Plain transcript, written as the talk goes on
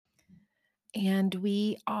And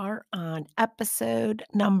we are on episode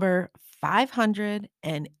number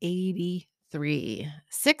 583.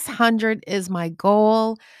 600 is my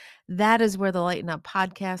goal. That is where the Lighten Up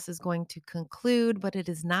podcast is going to conclude, but it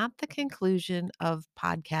is not the conclusion of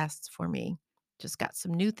podcasts for me. Just got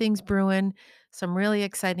some new things brewing, some really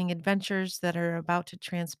exciting adventures that are about to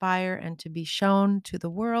transpire and to be shown to the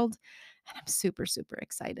world. And I'm super, super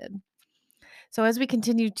excited. So, as we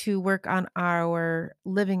continue to work on our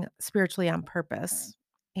living spiritually on purpose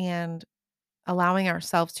and allowing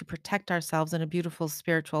ourselves to protect ourselves in a beautiful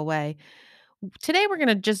spiritual way, today we're going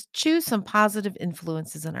to just choose some positive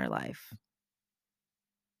influences in our life.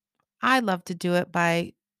 I love to do it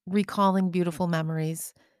by recalling beautiful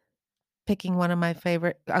memories, picking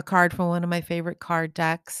a card from one of my favorite card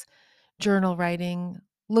decks, journal writing,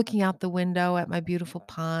 looking out the window at my beautiful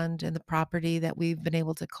pond and the property that we've been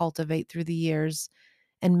able to cultivate through the years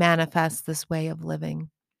and manifest this way of living.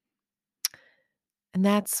 And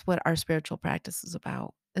that's what our spiritual practice is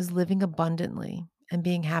about, is living abundantly and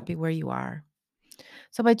being happy where you are.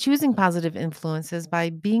 So by choosing positive influences, by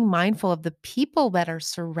being mindful of the people that are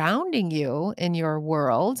surrounding you in your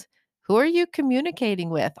world, who are you communicating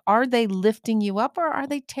with? Are they lifting you up or are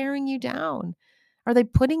they tearing you down? Are they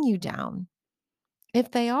putting you down?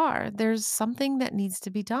 If they are, there's something that needs to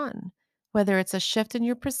be done, whether it's a shift in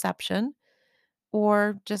your perception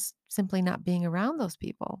or just simply not being around those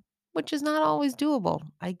people, which is not always doable.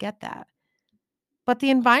 I get that. But the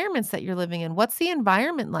environments that you're living in, what's the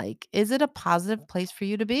environment like? Is it a positive place for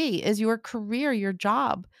you to be? Is your career, your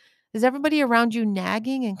job, is everybody around you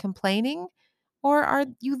nagging and complaining? Or are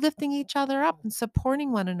you lifting each other up and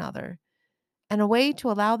supporting one another? And a way to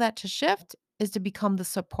allow that to shift is to become the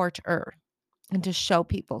supporter and to show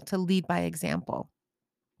people, to lead by example.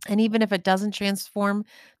 And even if it doesn't transform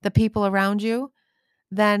the people around you,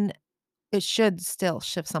 then it should still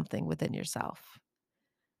shift something within yourself.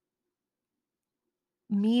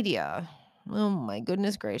 Media. Oh my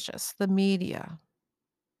goodness gracious, the media.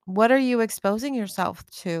 What are you exposing yourself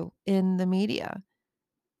to in the media?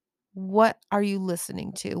 What are you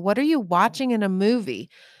listening to? What are you watching in a movie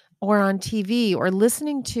or on TV or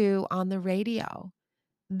listening to on the radio?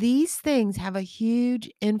 These things have a huge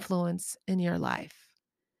influence in your life.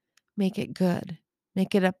 Make it good,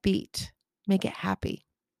 make it upbeat, make it happy,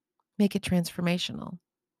 make it transformational,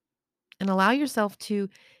 and allow yourself to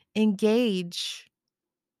engage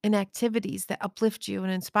in activities that uplift you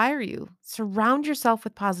and inspire you. Surround yourself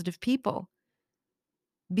with positive people.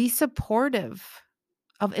 Be supportive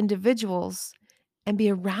of individuals and be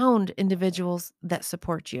around individuals that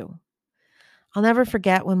support you. I'll never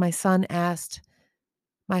forget when my son asked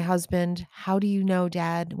my husband, "How do you know,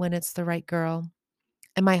 Dad, when it's the right girl?"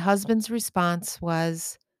 And my husband's response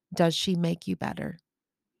was, "Does she make you better?"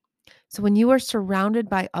 So when you are surrounded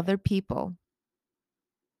by other people,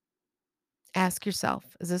 ask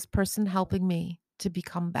yourself, is this person helping me to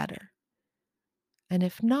become better? And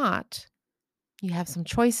if not, you have some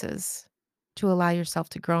choices to allow yourself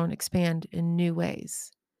to grow and expand in new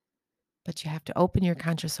ways. But you have to open your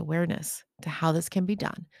conscious awareness to how this can be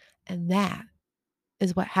done. And that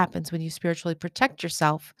is what happens when you spiritually protect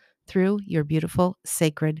yourself through your beautiful,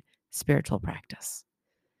 sacred spiritual practice.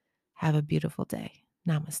 Have a beautiful day.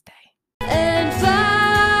 Namaste. And fly,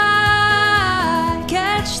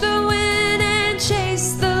 catch the wind.